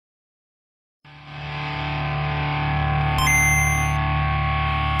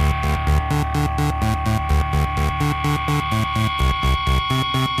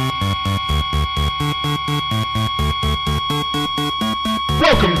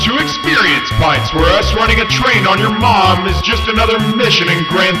Welcome to Experience Points, where us running a train on your mom is just another mission in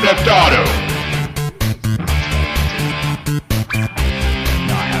Grand Theft Auto.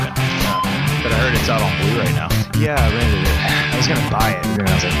 No, I haven't. But I heard it's out on Blu-ray now. Yeah, I rented it. I was gonna buy it, and then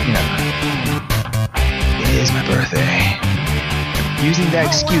I was like, it is my birthday. Using that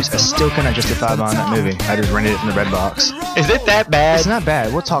excuse, I still cannot justify buying that movie. I just rented it in the red box. Is it that bad? It's not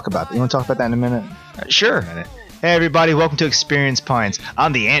bad. We'll talk about it. You want to talk about that in a minute? Sure. Hey everybody, welcome to Experience Pines.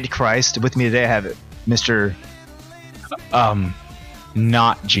 I'm the Antichrist. With me today I have Mr.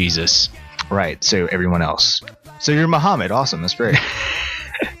 Not Jesus. Right, so everyone else. So you're Muhammad. Awesome, that's great.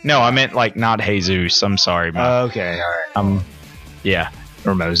 No, I meant like not Jesus. I'm sorry. Okay, alright. Yeah.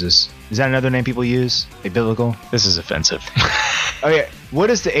 Or Moses. Is that another name people use? Like biblical? This is offensive. Okay, what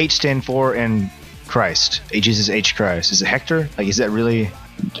does the H stand for in Christ? Jesus H Christ. Is it Hector? Like, is that really...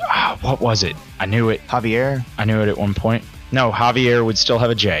 What was it? I knew it. Javier? I knew it at one point. No, Javier would still have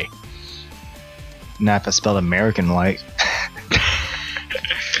a J. Not if I spelled American like.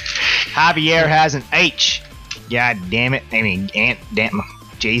 Javier has an H. God damn it. I mean, damn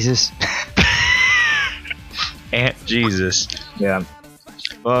Jesus. Aunt Jesus. Yeah.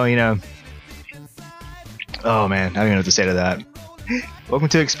 Well, you know. Oh man, I don't even know what to say to that. Welcome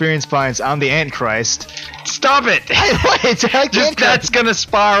to Experience Pines. I'm the Antichrist. Stop it! That's gonna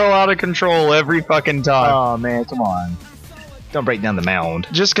spiral out of control every fucking time. Oh man, come on. Don't break down the mound.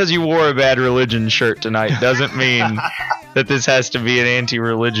 Just because you wore a Bad Religion shirt tonight doesn't mean that this has to be an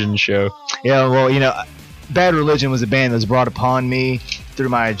anti-religion show. Yeah, well, you know, Bad Religion was a band that was brought upon me through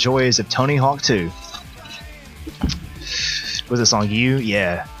my joys of Tony Hawk 2. Was the song You?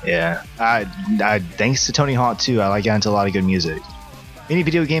 Yeah. I thanks to Tony Hawk 2, I got into a lot of good music. Any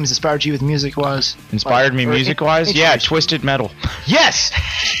video games inspired you with music-wise? Inspired me music-wise? Yeah, Twisted Metal. Yes!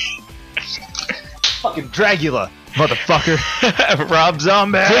 Fucking Dragula, motherfucker. Rob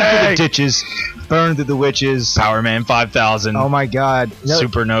Zombie! Dig for the ditches, burn through the witches. Power Man 5000. Oh my god. No,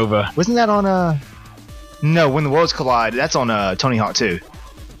 Supernova. Wasn't that on, No, When the Worlds Collide. That's on, Tony Hawk 2.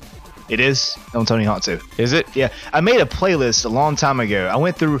 It is? On Tony Hawk 2. Is it? Yeah. I made a playlist a long time ago. I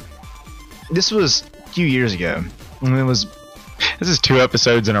went through... This was a few years ago. And it was... This is 2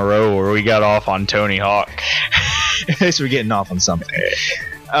 episodes in a row where we got off on Tony Hawk. At least we're getting off on something.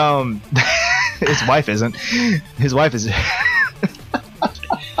 His wife isn't. His wife is...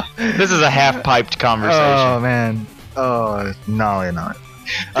 This is a half-piped conversation. Oh, man. Oh, no, you're not.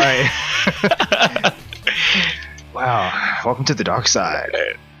 Alright. Wow. Welcome to the dark side.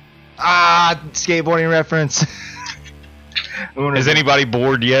 Skateboarding reference. Is anybody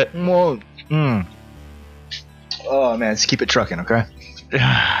bored yet? Well, Oh man, let's keep it trucking, okay?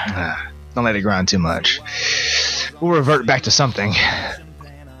 Don't let it grind too much. We'll revert back to something.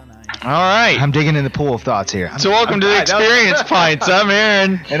 Alright. I'm digging in the pool of thoughts here. So welcome to the Experience Pints. I'm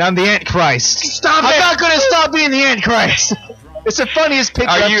Aaron. And I'm the Antichrist. Stop it! I'm not gonna stop being the Antichrist! It's the funniest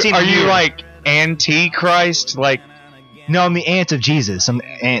picture I've seen in years. Are you like Antichrist? Like... No, I'm the aunt of Jesus. I'm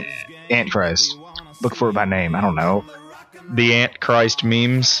the Antichrist. Look for it by name. I don't know. The Antichrist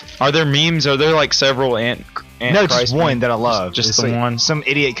memes. Are there memes? Are there like several Antichrist? No, just one that I love. Just the like one. Some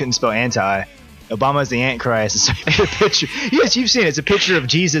idiot couldn't spell anti. Obama's the Antichrist. It's a picture. Yes, you've seen it. It's a picture of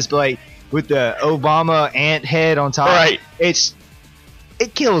Jesus, but like with the Obama ant head on top. Right. It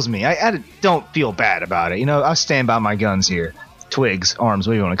kills me. I don't feel bad about it. You know, I stand by my guns here. Twigs, arms,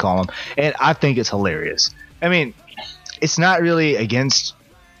 what do you want to call them? And I think it's hilarious. I mean, it's not really against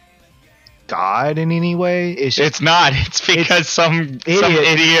God in any way. It's not. It's because some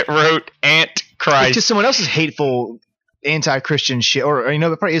idiot wrote Antichrist. It's just someone else's hateful anti-Christian shit, or you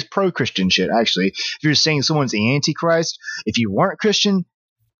know, it probably is pro-Christian shit. Actually, if you're saying someone's the Antichrist, if you weren't Christian,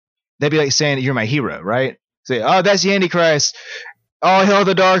 that'd be like saying that you're my hero, right? Say, oh, that's the Antichrist. Oh, hail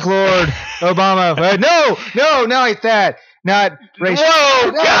the Dark Lord, Obama. No, not like that. Not racial.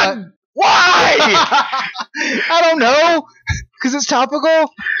 Whoa, God, why? I don't know, because it's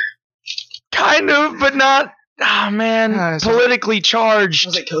topical. Kind of, but not. Oh man, politically charged.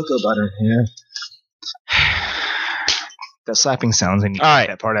 It smells like cocoa butter. Yeah. That slapping sounds. And you all right,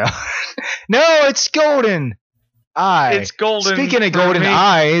 that part out. No, it's golden. It's golden. Speaking of golden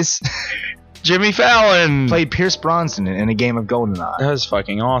eyes, Jimmy Fallon played Pierce Brosnan in a game of GoldenEye. That was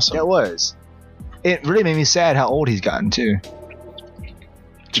fucking awesome. That was. It really made me sad how old he's gotten too.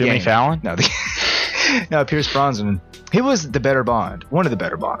 Jimmy Fallon? No, no, Pierce Brosnan. He was the better Bond. One of the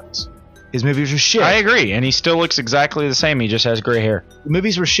better Bonds. His movies were shit. I agree, and he still looks exactly the same. He just has gray hair. The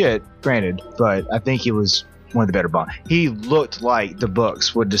movies were shit, granted, but I think he was one of the better Bond. He looked like the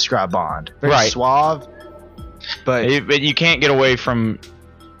books would describe Bond. Very suave, But you can't get away from.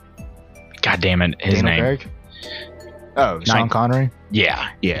 God damn it, his Daniel name. Craig? Oh, Sean Connery? Yeah.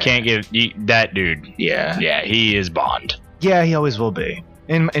 Yeah. You can't get that dude. Yeah. Yeah, he is Bond. Yeah, he always will be.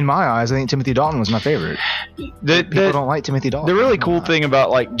 In my eyes, I think Timothy Dalton was my favorite. People don't like Timothy Dalton. The really cool thing about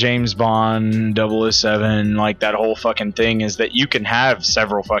like James Bond, 007, like that whole fucking thing is that you can have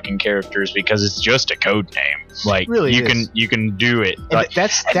several fucking characters because it's just a code name. Like really you can do it. Like,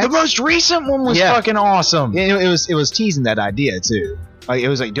 that's the most recent one was fucking awesome. It was teasing that idea too. Like it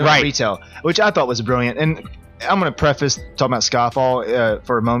was like doing retail, which I thought was brilliant. And I'm gonna preface talking about Skyfall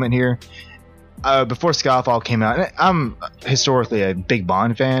for a moment here. Before Skyfall came out, and I'm historically a big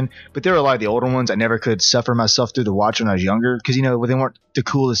Bond fan, but there were a lot of the older ones I never could suffer myself through to watch when I was younger because they weren't the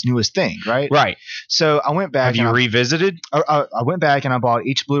coolest, newest thing, right? Right. So I went back. Have you revisited? I went back and I bought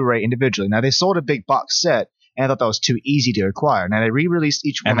each Blu-ray individually. Now they sold a big box set, and I thought that was too easy to acquire. Now they re-released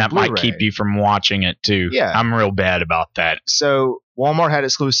each one, and that on Blu-ray. might keep you from watching it too. Yeah, I'm real bad about that. So Walmart had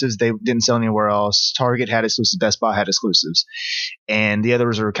exclusives; they didn't sell anywhere else. Target had exclusives. Best Buy had exclusives, and the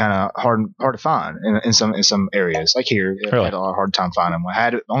others were kind of hard to find in some areas. Like here, I had a hard time finding them.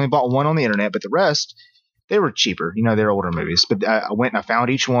 I only bought one on the internet, but the rest they were cheaper. They're older movies. But I went and I found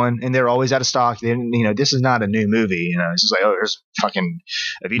each one, and they're always out of stock. They didn't, this is not a new movie. It's just like, oh, there's fucking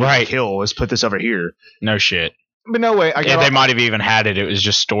a video kill. Let's put this over here. No shit. But no way. They might have even had it. It was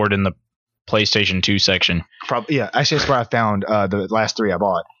just stored in the PlayStation 2 section. Probably, yeah. Actually, that's where I found the last three I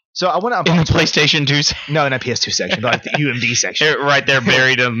bought. So I went out in the PlayStation 2 section. No, not PS2 section, but like the UMD section. Right there,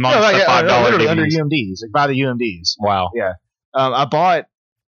 buried amongst the $5 literally DVDs. under UMDs, like by the UMDs. Wow. Yeah. I bought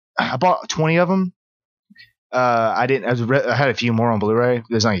 20 of them. I had a few more on Blu-ray.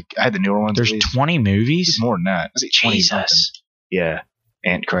 I had the newer ones. There's 20 movies. It's more than that. It's like 20 something. Yeah.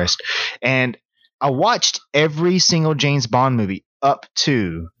 Antichrist. And I watched every single James Bond movie up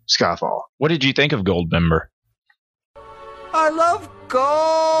to Skyfall. What did you think of Goldmember? I love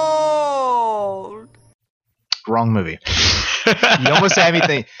gold. Wrong movie. You almost had me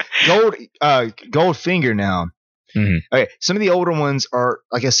think Goldfinger now. Mm-hmm. Okay, some of the older ones are,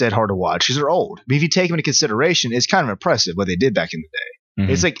 like I said, hard to watch because they're old. But if you take them into consideration, it's kind of impressive what they did back in the day.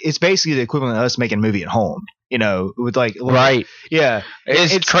 Mm-hmm. It's basically the equivalent of us making a movie at home. With like right. Yeah,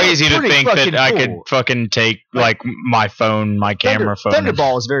 it's crazy to think that cool. I could fucking take like my phone, my camera phone.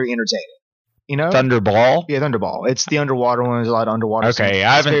 Thunderball is very entertaining. Thunderball? Yeah, Thunderball. It's the underwater one. There's a lot of underwater. Okay, scenes.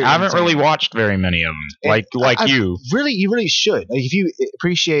 I haven't really watched very many of them. You really should. Like if you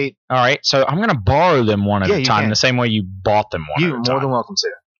appreciate. All right, so I'm gonna borrow them one at a time, the same way you bought them one. You're more than welcome to.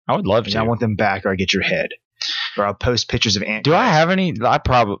 I would love to. I want them back, or I get your head, or I'll post pictures of ant. Do I have any? I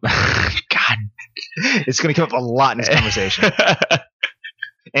probably. God, it's gonna come up a lot in this conversation.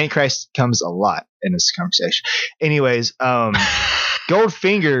 Antichrist comes a lot in this conversation. Anyways,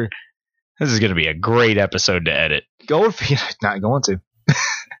 Goldfinger. This is going to be a great episode to edit. Goldfinger, not going to.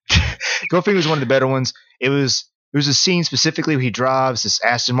 Goldfinger was one of the better ones. It was a scene specifically where he drives this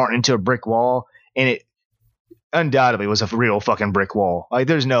Aston Martin into a brick wall, and it undoubtedly was a real fucking brick wall. Like,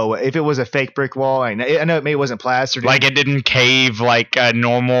 there's no way. If it was a fake brick wall, I know maybe it wasn't plastered. Like, it didn't cave like a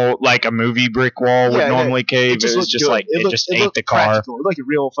normal, like a movie brick wall would normally cave. It was just like, it just ate the car. Practical. It looked like a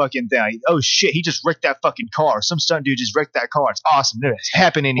real fucking thing. Like, oh shit, he just wrecked that fucking car. Some stunt dude just wrecked that car. It's awesome. It's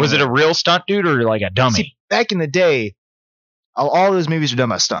happening. Was it a real stunt dude or like a dummy? See, back in the day, all those movies were done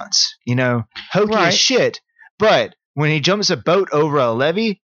by stunts. Hokey as shit. But when he jumps a boat over a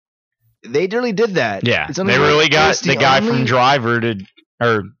levee, they really did that. Yeah, they really got the guy from Driver to,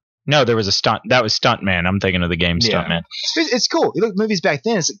 or no, there was a stunt. That was Stuntman. I'm thinking of the game Stuntman. It's cool. You look at movies back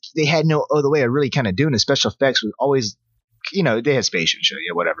then. It's like they had no other way of really kind of doing the special effects. Was always, they had space and shit,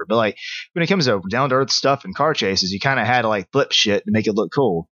 whatever. But like when it comes to down to earth stuff and car chases, you kind of had to like flip shit to make it look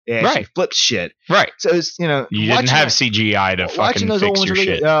cool. Yeah, right. Flip shit. Right. So it's you didn't have CGI to fucking fix your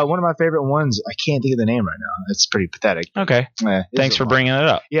shit. One of my favorite ones. I can't think of the name right now. It's pretty pathetic. Okay. Thanks for bringing it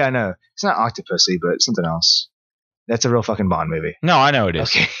up. Yeah, I know. It's not Octopussy, but something else. That's a real fucking Bond movie. No, I know it is.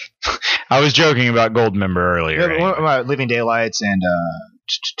 Okay. I was joking about Goldmember earlier. Yeah, anyway. One of my Living Daylights and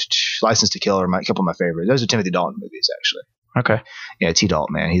License to Kill are a couple of my favorites. Those are Timothy Dalton movies, actually. Okay. Yeah, T.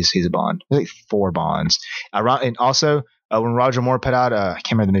 Dalton, man. He's a Bond. There's like 4 Bonds. And also, when Roger Moore put out, I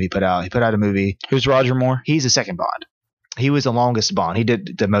can't remember the movie he put out a movie. Who's Roger Moore? He's the second Bond. He was the longest Bond. He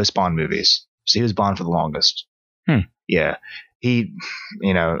did the most Bond movies. So he was Bond for the longest. Yeah. He,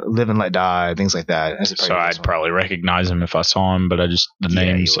 Live and Let Die, things like that. So I'd probably recognize him if I saw him, but the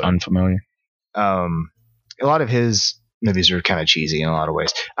name's unfamiliar. A lot of his movies are kind of cheesy in a lot of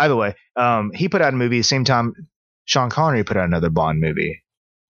ways. Either way, he put out a movie at the same time Sean Connery put out another Bond movie.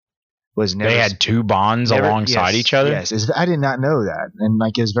 was never. They had two Bonds alongside each other. Yes, I did not know that, and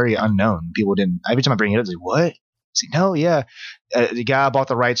like it was very unknown. People didn't. Every time I bring it up, they're like, "What?" It's like, no, yeah. The guy bought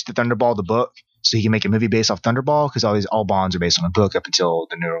the rights to Thunderball the book, so he can make a movie based off Thunderball because all Bonds are based on a book up until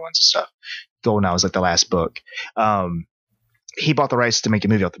the newer ones and stuff. Goldeneye was like the last book. He bought the rights to make a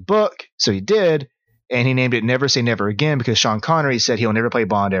movie off the book, so he did, and he named it Never Say Never Again because Sean Connery said he'll never play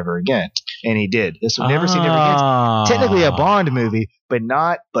Bond ever again, and he did. This will Never Say Never Again. Technically a Bond movie,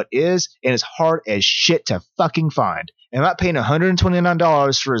 but is, and it's hard as shit to fucking find. And I'm not paying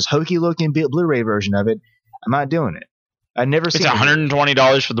 $129 for his hokey looking Blu-ray version of it. I'm not doing it. I've never seen it. It's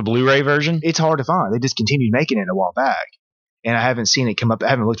 $120 for the Blu-ray version? It's hard to find. They discontinued making it a while back. And I haven't seen it come up. I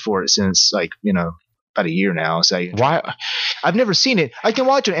haven't looked for it since, like, about a year now. So why? I've never seen it. I can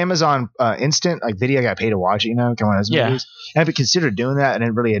watch it on Amazon Instant, like video. I got paid to watch it, come on, movies. I haven't considered doing that, and I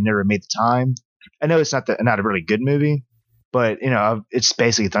had never made the time. I know it's not a really good movie, but, it's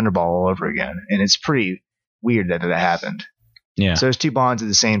basically Thunderball all over again. And it's pretty weird that happened. Yeah. So there's two Bonds at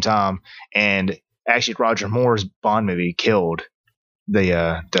the same time, and actually Roger Moore's Bond movie killed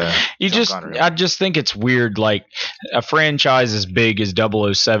I just think it's weird, like a franchise as big as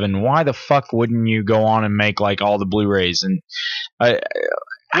 007, why the fuck wouldn't you go on and make like all the Blu-rays? And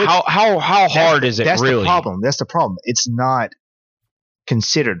how hard is it really? That's the problem. It's not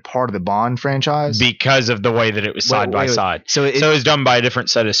considered part of the Bond franchise because of the way that it was side by side. So it was done by a different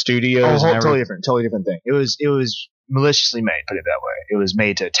set of studios. Totally different thing. It was maliciously made, put it that way. It was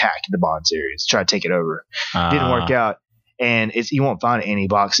made to attack the Bond series, try to take it over. Didn't work out, and you won't find any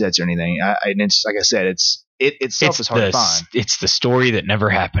box sets or anything. And it's like I said, it's hard to find. It's the story that never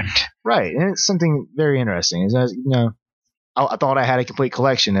happened, right? And it's something very interesting. I thought I had a complete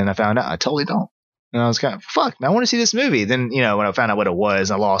collection, and I found out I totally don't. And I was kind of fuck. I want to see this movie. Then when I found out what it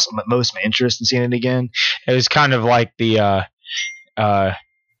was, I lost most of my interest in seeing it again. It was kind of like the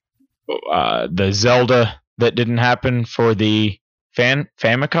Zelda that didn't happen for the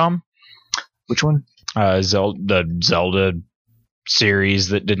Famicom. Which one? The Zelda series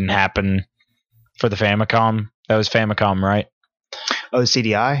that didn't happen for the Famicom. That was Famicom, right? Oh,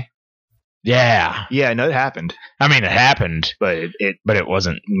 CDI. Yeah. Yeah, no, it happened. I mean, it happened, but it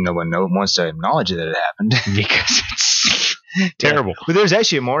wasn't. No one wants to acknowledge that it happened because it's terrible. But there's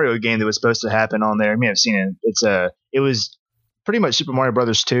actually a Mario game that was supposed to happen on there. I mean, I've seen it. It was pretty much Super Mario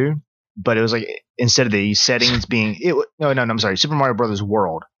Brothers 2, but it was like instead of the settings being I'm sorry, Super Mario Brothers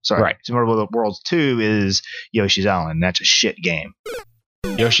World. Sorry, right. Super Mario Brothers World 2 is Yoshi's Island. That's a shit game.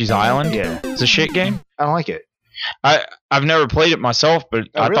 Yoshi's Island? Yeah, it's a shit game. I don't like it. I've never played it myself, but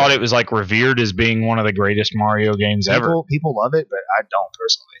I thought it was like revered as being one of the greatest Mario games ever. People love it, but I don't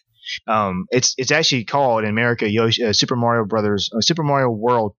personally. It's actually called in America Super Mario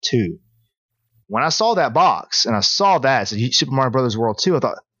World 2. When I saw that box and I saw that, so Super Mario Brothers World 2, I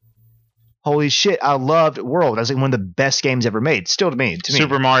thought, holy shit, I loved World. That was like one of the best games ever made. Still to me.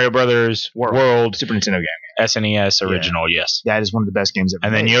 Super Mario Brothers World Super Nintendo game. SNES original, yes. That is one of the best games ever made.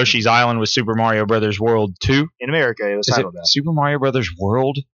 And then Yoshi's Island was Super Mario Brothers World 2. In America, it was titled that. Super Mario Brothers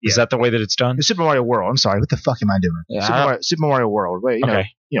World? Yeah. Is that the way that it's done? It's Super Mario World. I'm sorry. What the fuck am I doing? Yeah, Super Mario World. Wait,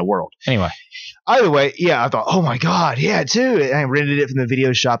 World. Anyway. Either way, yeah, I thought, oh my God, yeah, too. And I rented it from the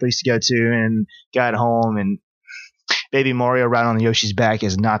video shop I used to go to and got home, and Baby Mario riding on Yoshi's back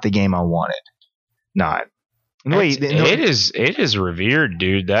is not the game I wanted. Not. It is revered,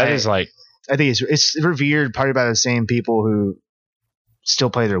 dude. That is like, I think it's revered probably by the same people who still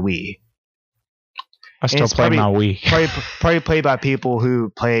play their Wii. I still play my Wii. Probably played by people who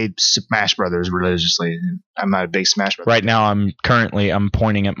played Smash Brothers religiously. I'm not a big Smash Brothers. Right now, I'm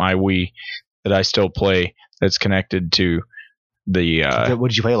pointing at my Wii that I still play. That's connected to the. What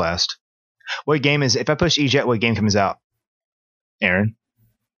did you play last? What game is? If I push eject, what game comes out? Aaron,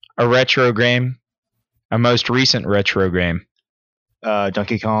 a retro game, a most recent retro game.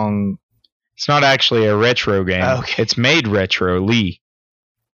 Donkey Kong. It's not actually a retro game. Oh, okay. It's made retro-ly,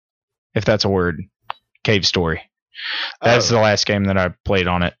 if that's a word. Cave Story. That's the last game that I played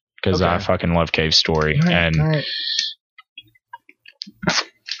on it because I fucking love Cave Story, and it's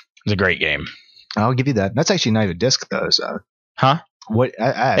a great game. I'll give you that. That's actually not even a disc though. So, huh? What?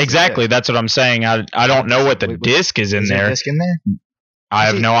 Exactly. That's what I'm saying. I don't know what the disc is in there. Is there a disc in there? I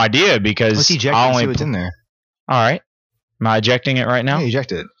have no idea because let's eject I it and only see what's in there. All right. Am I ejecting it right now? Yeah,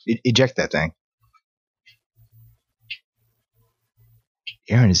 eject it. Eject that thing.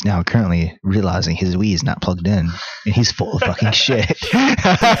 Aaron is now currently realizing his Wii is not plugged in, and he's full of fucking shit.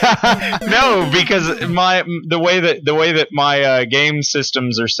 No, because the way that my game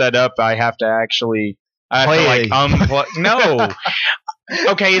systems are set up, I have to unplug. No,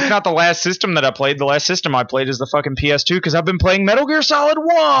 Okay, it's not the last system that I played. The last system I played is the fucking PS2 because I've been playing Metal Gear Solid 1.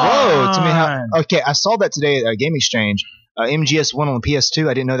 Whoa, tell me how. Okay, I saw that today at Game Exchange. MGS1 on the PS2.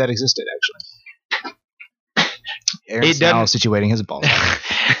 I didn't know that existed, actually. Aaron's now situating his balls.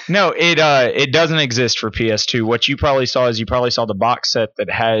 No, it doesn't exist for PS2. What you probably saw is the box set that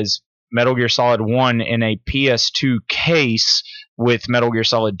has Metal Gear Solid 1 in a PS2 case with Metal Gear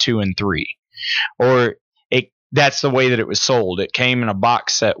Solid 2 and 3. Or that's the way that it was sold. It came in a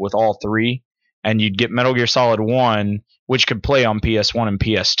box set with all three, and you'd get Metal Gear Solid 1, which could play on PS1 and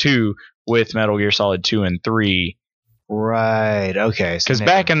PS2 with Metal Gear Solid 2 and 3. Right, okay. Because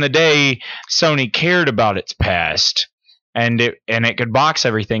back in the day, Sony cared about its past, and it could box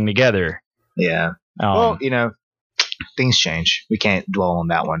everything together. Yeah. Well, things change. We can't dwell on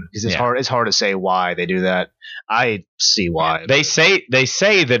that one because it's hard to say why they do that. I see why. They say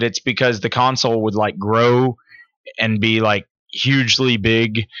that it's because the console would like grow and be like hugely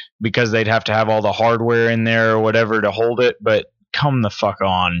big because they'd have to have all the hardware in there or whatever to hold it. But come the fuck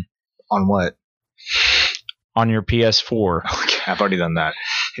on. On what? On your PS4. Okay, I've already done that.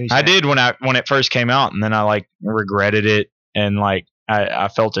 I did when it first came out, and then I like regretted it, and like I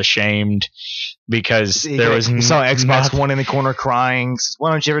felt ashamed because you saw Xbox One in the corner crying.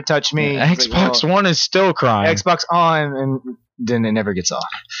 Why don't you ever touch me? Xbox One is still crying. Xbox on, and then it never gets off.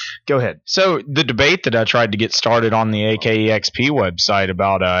 Go ahead. So the debate that I tried to get started on the AKEXP website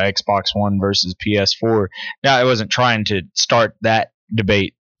about Xbox One versus PS4. Now I wasn't trying to start that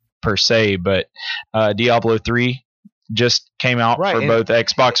debate per se, but Diablo 3 just came out for both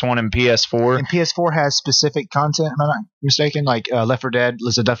Xbox One and PS4. And PS4 has specific content, am I not mistaken? Like Left 4 Dead,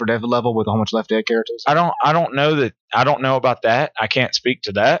 it's a Left 4 Dead level with a whole bunch of Left 4 Dead characters. I don't know about that. I can't speak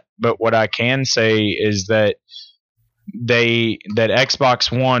to that. But what I can say is that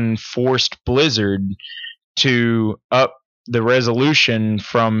Xbox One forced Blizzard to up the resolution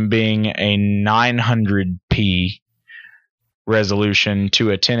from being a 900p resolution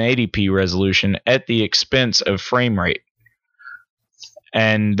to a 1080p resolution at the expense of frame rate.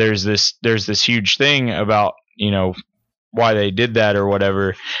 And there's this huge thing about why they did that or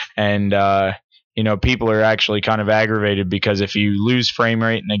whatever, and people are actually kind of aggravated because if you lose frame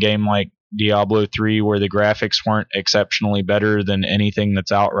rate in a game like Diablo 3 where the graphics weren't exceptionally better than anything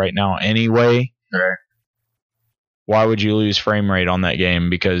that's out right now anyway, right. Why would you lose frame rate on that game?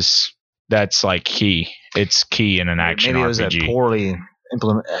 Because that's like key. It's key in an action Maybe it RPG. was a poorly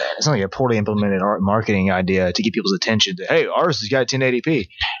implemented. It's not like a poorly implemented marketing idea to get people's attention to, hey, ours has got 1080p,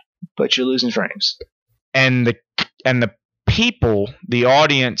 but you're losing frames. And the people, the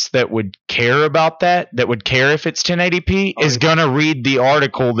audience that would care about that would care if it's 1080p, is gonna read the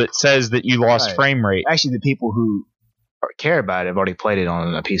article that says that you lost frame rate. Actually, the people who care about it have already played it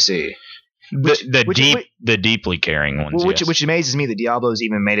on a PC. The deeply caring ones, which amazes me that Diablo's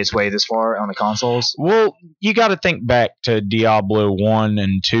even made its way this far on the consoles. Well, you got to think back to Diablo 1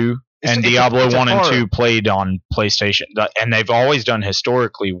 and 2, and Diablo 1 and 2 played on PlayStation, and they've always done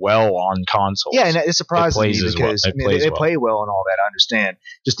historically well on consoles. Yeah, and it surprises me because they play well and all that. I understand.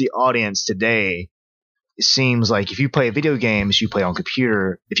 Just the audience today. It seems like if you play video games, you play on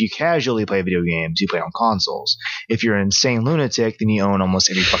computer. If you casually play video games, you play on consoles. If you're an insane lunatic, then you own almost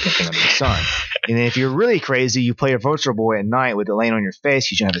every fucking thing under the sun. And then if you're really crazy, you play a Virtual Boy at night with it laying on your face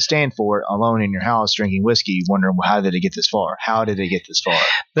because you don't have to stand for it, alone in your house drinking whiskey, wondering how did it get this far? How did it get this far?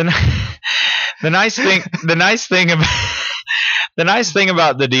 The nice thing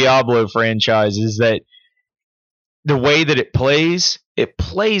about the Diablo franchise is that the way that it plays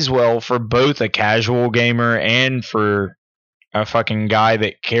well for both a casual gamer and for a fucking guy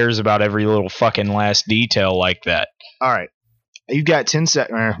that cares about every little fucking last detail like that. All right. You've got 10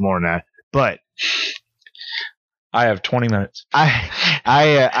 seconds, more than that, but I have 20 minutes.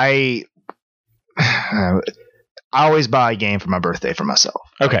 I always buy a game for my birthday for myself.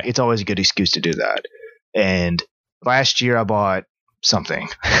 Okay. Like, it's always a good excuse to do that. And last year I bought something.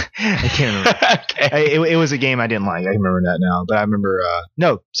 I can't remember. Okay. It was a game I didn't like. I remember that now. But I remember,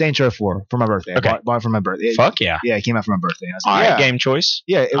 Saints Row 4 for my birthday. Okay. I bought it for my birthday. Fuck yeah. Yeah, it came out for my birthday. And I was like, all right, game choice.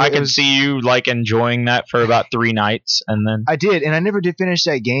 Yeah. I could see you like enjoying that for about 3 nights. And then I did. And I never did finish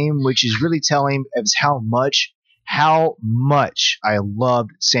that game, which is really telling of how much I loved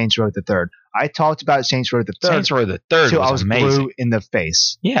Saints Row the Third. I talked about Saints Row the Third. Saints Row the Third till I was amazing. blue in the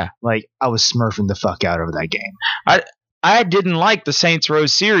face. Yeah. Like, I was smurfing the fuck out over that game. I didn't like the Saints Row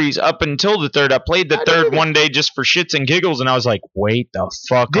series up until the third. I played the third one day just for shits and giggles, and I was like, wait the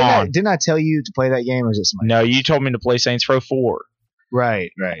fuck on. Didn't I tell you to play that game, or is it somebody? No, you told me to play Saints Row 4.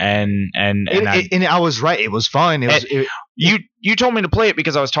 Right. And I was right. It was fun. you told me to play it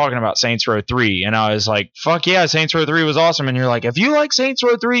because I was talking about Saints Row 3, and I was like, fuck yeah, Saints Row 3 was awesome. And you're like, if you like Saints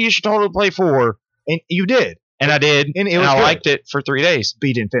Row 3, you should totally play 4. And you did. And I did. And I liked it for 3 days. But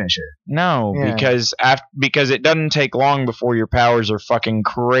you didn't finish it. No, because it doesn't take long before your powers are fucking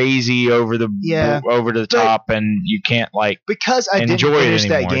crazy over the top, and you can't because I didn't enjoy finish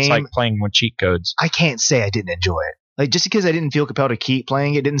it anymore. that game. It's like playing with cheat codes. I can't say I didn't enjoy it. Like, just because I didn't feel compelled to keep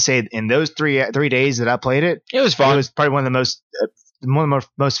playing it, didn't say in those three days that I played it. It was fun. It was probably one of the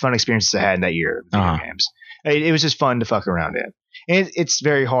most fun experiences I had in that year of video games. It was just fun to fuck around in. And it's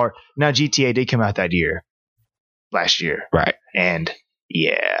very hard. Now, GTA did come out last year. Right. And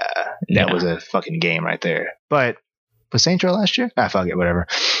that was a fucking game right there. But was Saints Row last year? Fuck it, whatever.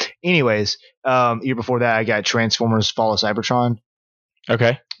 Anyways, year before that, I got Transformers Fall of Cybertron.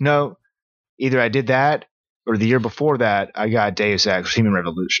 Okay. No, either I did that, or the year before that, I got Deus Ex Human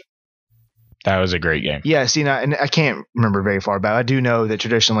Revolution. That was a great game. Yeah, see, now, and I can't remember very far back. I do know that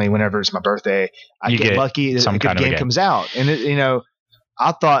traditionally, whenever it's my birthday, I get lucky that a good game comes out. And,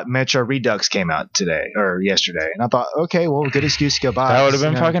 I thought Metro Redux came out today or yesterday. And I thought, okay, well, good excuse to go buy. That would have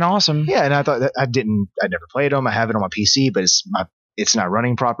been fucking awesome. Yeah, and I thought that I'd never played them. I have it on my PC, but it's not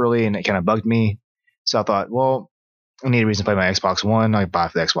running properly, and it kind of bugged me. So I thought, well, I need a reason to play my Xbox One. I buy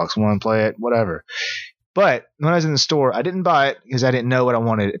for the Xbox One, play it, whatever. But when I was in the store, I didn't buy it because I didn't know what I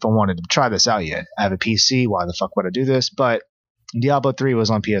wanted. If I wanted to try this out yet, I have a PC. Why the fuck would I do this? But Diablo 3 was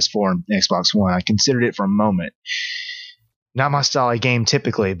on PS4 and Xbox One. I considered it for a moment. Not my style of game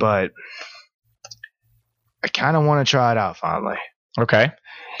typically, but I kind of want to try it out finally. Okay.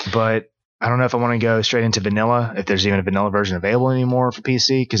 But I don't know if I want to go straight into vanilla, if there's even a vanilla version available anymore for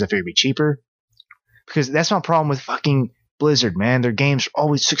PC, because I figure it'd be cheaper. Because that's my problem with fucking Blizzard, man. Their games are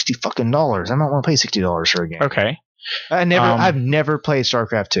always $60 fucking dollars. I don't want to pay $60 for a game. Okay. I've never played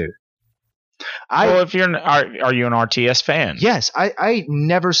StarCraft 2. If you're are you an RTS fan? Yes, I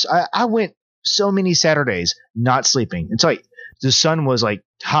went so many Saturdays not sleeping. It's like the sun was like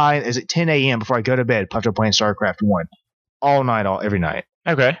high as at 10 a.m. before I go to bed, after playing StarCraft 1 all night, every night.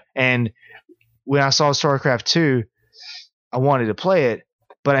 Okay. And when I saw StarCraft 2, I wanted to play it,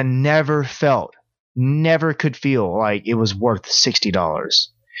 but I never could feel like it was worth $60.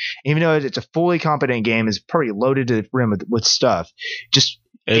 Even though it's a fully competent game, it's pretty loaded to the rim with stuff. Just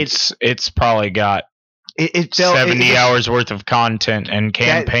it's probably got it felt 70 hours worth of content and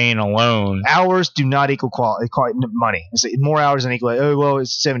campaign alone. Hours do not equal money. It's like more hours than equal. Oh well,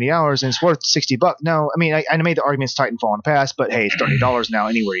 it's 70 hours and it's worth $60. No, I mean I made the arguments Titanfall in the past, but hey, it's $30 now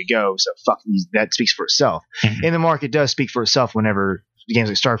anywhere you go. So fuck, that speaks for itself. Mm-hmm. And the market does speak for itself whenever games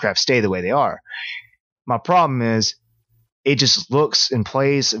like StarCraft stay the way they are. My problem is it just looks and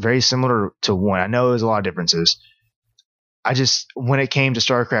plays very similar to 1. I know there's a lot of differences. When it came to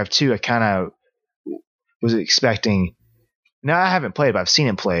StarCraft 2, I kind of was expecting. Now I haven't played, but I've seen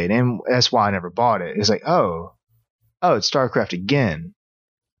it played, and that's why I never bought it. It's like, oh, it's StarCraft again.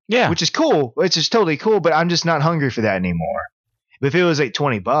 Yeah, which is cool. It's just totally cool, but I'm just not hungry for that anymore. But if it was like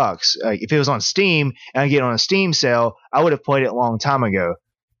 $20, like if it was on Steam and I get on a Steam sale, I would have played it a long time ago.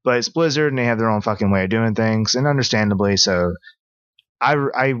 But it's Blizzard, and they have their own fucking way of doing things, and understandably so.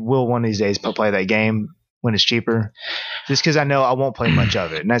 I will one of these days play that game when it's cheaper, just because I know I won't play much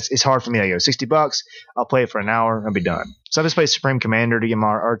of it, and it's hard for me to go $60. I'll play it for an hour, I'll be done. So I just played Supreme Commander to get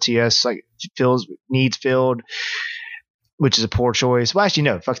my RTS needs filled, which is a poor choice. Well, actually,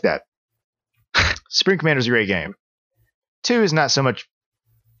 no, fuck that. Supreme Commander is a great game. 2 is not so much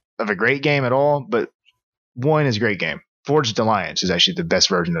of a great game at all, but 1 is a great game. Forged Alliance is actually the best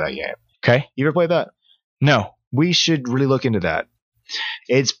version of that game. Okay. You ever played that? No. We should really look into that.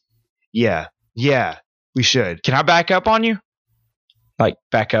 Yeah, we should. Can I back up on you? Like,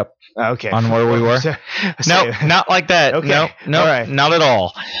 back up okay. On where we were? No, not like that. Okay. No, right. Not at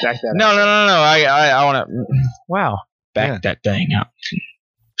all. Back that no. up. I want to. Wow. Back that thing up.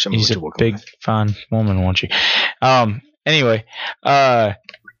 She's a big, fine woman, won't you? Anyway, but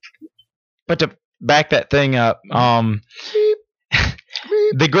to back that thing up,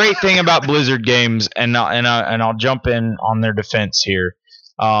 the great thing about Blizzard games, and I'll jump in on their defense here,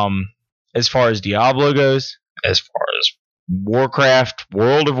 as far as Diablo goes, as far as Warcraft,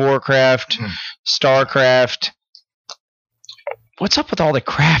 World of Warcraft, StarCraft. What's up with all the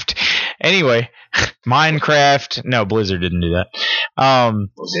craft? Anyway, Minecraft. No, Blizzard didn't do that.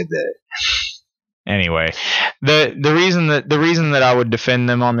 Did that? Anyway, the reason that I would defend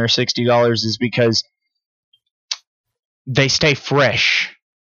them on their $60 is because they stay fresh.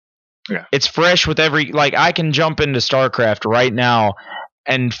 Yeah. It's fresh with I can jump into StarCraft right now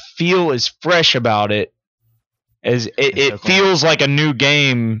and feel as fresh about it as it feels like a new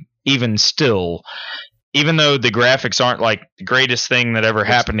game even still. even though the graphics aren't like the greatest thing that ever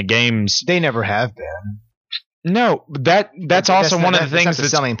happened to games, They never have been. no, that's also one of the things that's the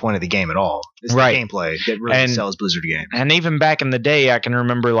that's selling point of the game at all. It's Right. the gameplay that really sells Blizzard games. And even back in the day, I can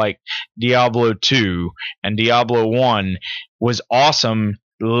remember like Diablo 2 and Diablo 1 was awesome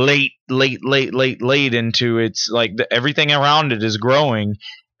late into its like everything around it is growing,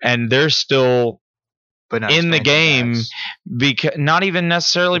 and they're still But not in the expansion game packs. because not even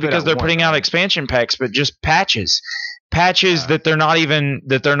necessarily They put because out they're one, putting out right? expansion packs, but just patches that they're not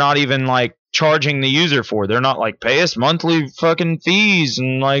even like charging the user for. They're not like pay us monthly fucking fees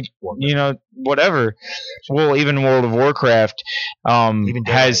and like whatever. Well, even World of Warcraft Even Dota.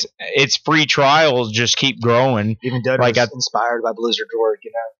 has its free trials just keep growing. Even Dota like was inspired by Blizzard work,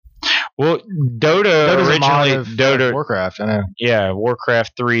 Well, Dota Dota's a mod originally of Dota Warcraft, I know. yeah,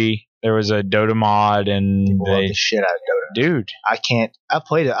 Warcraft 3 there was a Dota mod and People love the shit out of Dota. dude, I've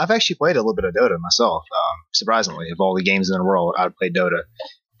played it. I've actually played a little bit of Dota myself. Surprisingly, of all the games in the world, I'd play Dota.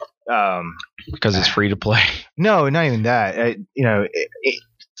 because it's free to play. No, not even that.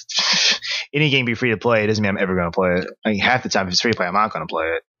 Any game be free to play, it doesn't mean I'm ever going to play it. I mean, half the time, if it's free to play, I'm not going to play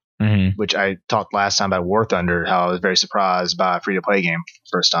it. Mm-hmm. Which I talked last time about War Thunder, how I was very surprised by a free to play game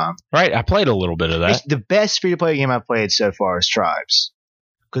first time. Right, I played a little bit of that. It's the best free to play game I've played so far is Tribes,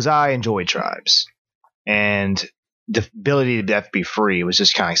 because I enjoy Tribes, and the ability to be free was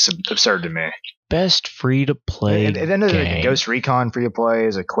just kind of absurd to me. Best free to play And then there's like game. a Ghost Recon free to play,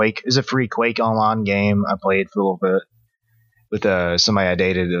 is a free Quake online game I played for a little bit with somebody I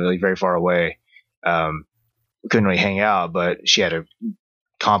dated like very far away. We couldn't really hang out, but she had a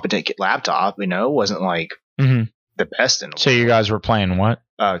competent laptop. It wasn't like Mm-hmm. the best in the So you guys were playing what?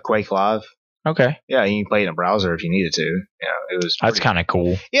 world. Quake Live. Okay, Yeah, you can play it in a browser if you needed to. It was that's pretty- kind of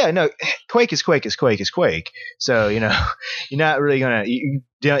cool. Yeah, no, Quake is Quake is Quake is Quake. So you're not really gonna you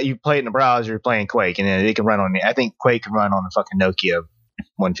play it in a browser, you're playing Quake, and then it can run on. I think Quake can run on the fucking Nokia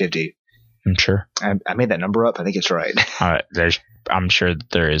 150. I'm sure. I made that number up. I think it's right. I'm sure that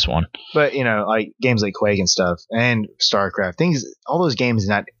there is one. But like games like Quake and stuff, and StarCraft, all those games in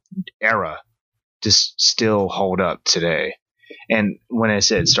that era, just still hold up today. And when I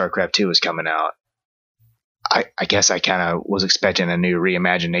said StarCraft 2 was coming out, I guess I kind of was expecting a new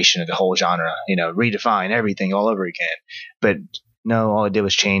reimagination of the whole genre, redefine everything all over again. But no, all it did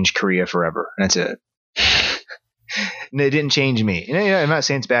was change Korea forever. And that's it. And it didn't change me. And I'm not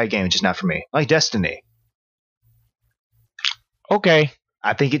saying it's a bad game, it's just not for me. Like Destiny. Okay,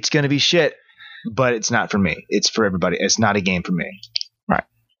 I think it's going to be shit, but it's not for me. It's for everybody. It's not a game for me. Right.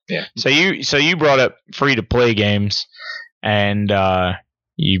 Yeah. So you brought up free to play games, and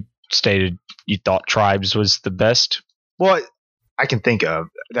you stated you thought Tribes was the best. Well, I can think of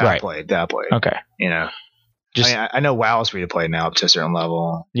that Right. I played. Okay. Just I know WoW's free to play now up to a certain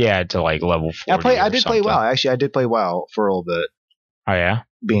level. yeah, to like level 40. I did play something. WoW. Actually, I did play WoW for a little bit, Oh yeah.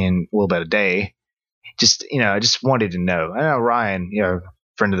 being a little bit a day. Just I just wanted to know. I know Ryan,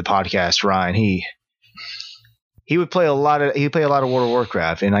 friend of the podcast, Ryan. He would play a lot of World of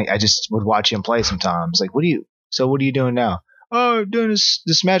Warcraft, and I just would watch him play sometimes. Like, what are you doing now? Oh, I'm doing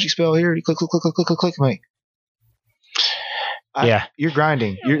this magic spell here. You click. I'm like, Yeah. You're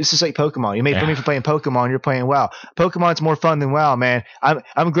grinding. This is like Pokemon. You made fun of me for playing Pokemon. You're playing WoW. Pokemon's more fun than WoW, man.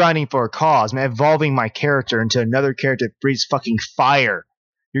 I'm grinding for a cause, man. Evolving my character into another character that breathes fucking fire.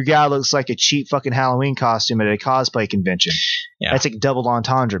 Your guy looks like a cheap fucking Halloween costume at a cosplay convention. Yeah. That's like double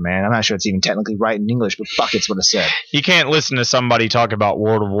entendre, man. I'm not sure it's even technically right in English, but fuck, it's what I said. You can't listen to somebody talk about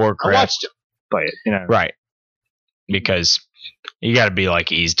World of I Warcraft. watched it, play it. Right. Because you got to be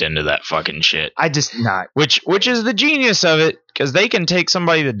like eased into that fucking shit. I just not. Which is the genius of it, because they can take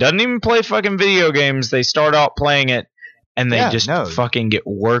somebody that doesn't even play fucking video games, they start out playing it, and they fucking get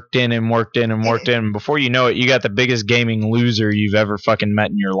worked in. And before you know it, you got the biggest gaming loser you've ever fucking met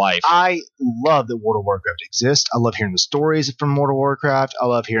in your life. I love that World of Warcraft exists. I love hearing the stories from World of Warcraft. I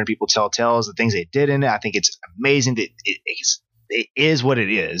love hearing people tell tales, the things they did in it. I think it's amazing that it is what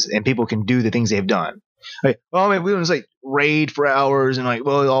it is, and people can do the things they've done. Like, well, I mean, we just like raid for hours, and like,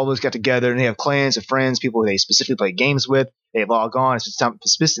 well, all of us got together, and they have clans of friends, people they specifically play games with. They log on at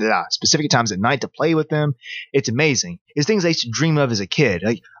specific times at night to play with them. It's amazing. It's things I used to dream of as a kid.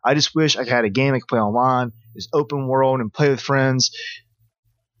 Like, I just wish I had a game I could play online, this open world, and play with friends.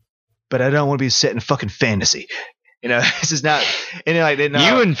 But I don't want to be set in fucking fantasy. This is not. And like,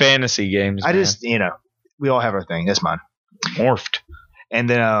 You and fantasy games. I man. just, we all have our thing. That's mine. morphed. And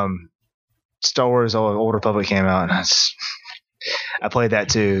then Star Wars Old Republic came out, and I played that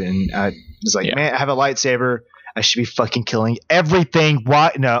too, and I was like, man, I have a lightsaber. I should be fucking killing everything.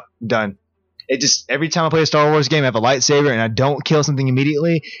 Why? No, done. It just, every time I play a Star Wars game, I have a lightsaber, and I don't kill something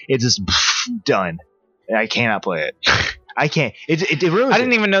immediately. It's just done. I cannot play it. I can't. It ruins I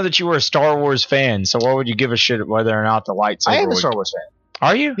didn't even know that you were a Star Wars fan, so why would you give a shit whether or not the lightsaber I am a would- Star Wars fan.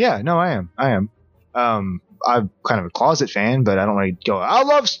 Are you? Yeah, no, I am. I'm kind of a closet fan, but I don't really go, I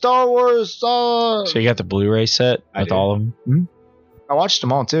love Star Wars. So you got the Blu-ray set I with do. all of them? I watched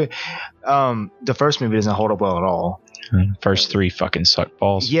them all too. The first movie doesn't hold up well at all. First three fucking suck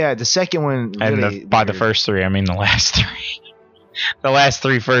balls. Yeah, the second one And really by the weird. first three, I mean the last three. The last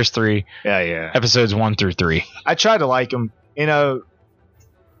three, first three, Yeah. episodes 1 through 3. I try to like them.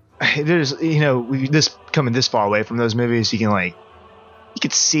 There's this coming this far away from those movies, you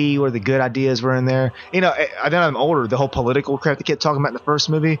could see where the good ideas were in there. Now I'm older, the whole political crap they kept talking about in the first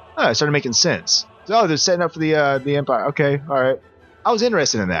movie, it started making sense. So, they're setting up for the Empire. Okay, all right. I was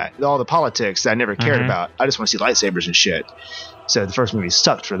interested in that. All the politics that I never cared about. I just want to see lightsabers and shit. So the first movie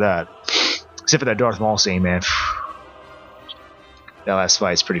sucked for that. Except for that Darth Maul scene, man. That last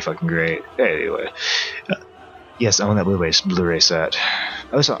fight's pretty fucking great. Anyway. Yes, I own that Blu-ray set.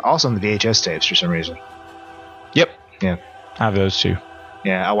 Also on the VHS tapes for some reason. Yep. Yeah. I have those too.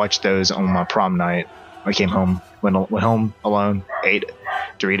 Yeah, I watched those on my prom night. I came home, went home alone, ate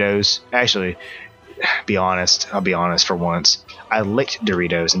Doritos. Actually, I'll be honest for once. I licked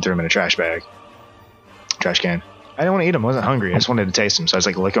Doritos and threw them in a trash can. I didn't want to eat them. I wasn't hungry. I just wanted to taste them. So I was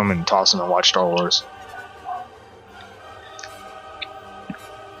like, lick them and toss them and watch Star Wars.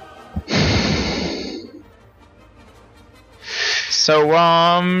 So,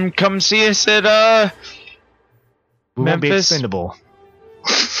 come see us at We won't be Memphis expendable.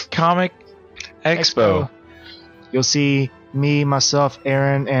 Comic Expo. You'll see me, myself,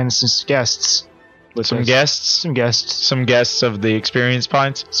 Aaron, and some guests. With Some us. guests. Some guests. Some guests of the Experience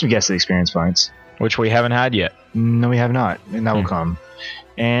Pints, Some guests at Experience Points. which we haven't had yet. No, we have not, and that will come.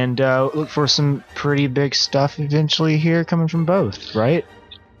 And look for some pretty big stuff eventually here coming from both, right?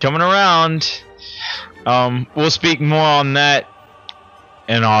 Coming around. We'll speak more on that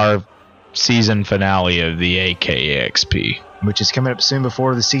in our season finale of the AKXP. Which is coming up soon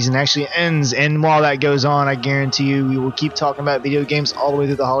before the season actually ends. And while that goes on, I guarantee you we will keep talking about video games all the way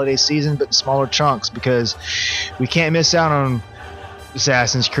through the holiday season, but in smaller chunks, because we can't miss out on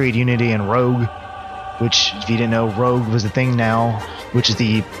Assassin's Creed Unity and Rogue, which, if you didn't know, Rogue was the thing now, which is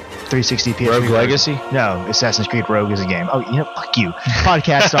the 360 PS3 Rogue version. Legacy? No, Assassin's Creed Rogue is a game. Oh, fuck you.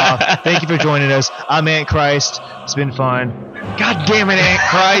 Podcast off. Thank you for joining us. I'm Antichrist. It's been fun. God damn it,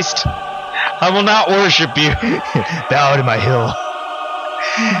 Antichrist! I will not worship you. Bow to my hill.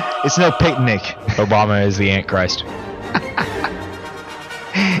 It's no picnic. Obama is the Antichrist.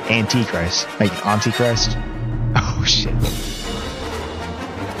 Antichrist. Like Antichrist. Oh, shit.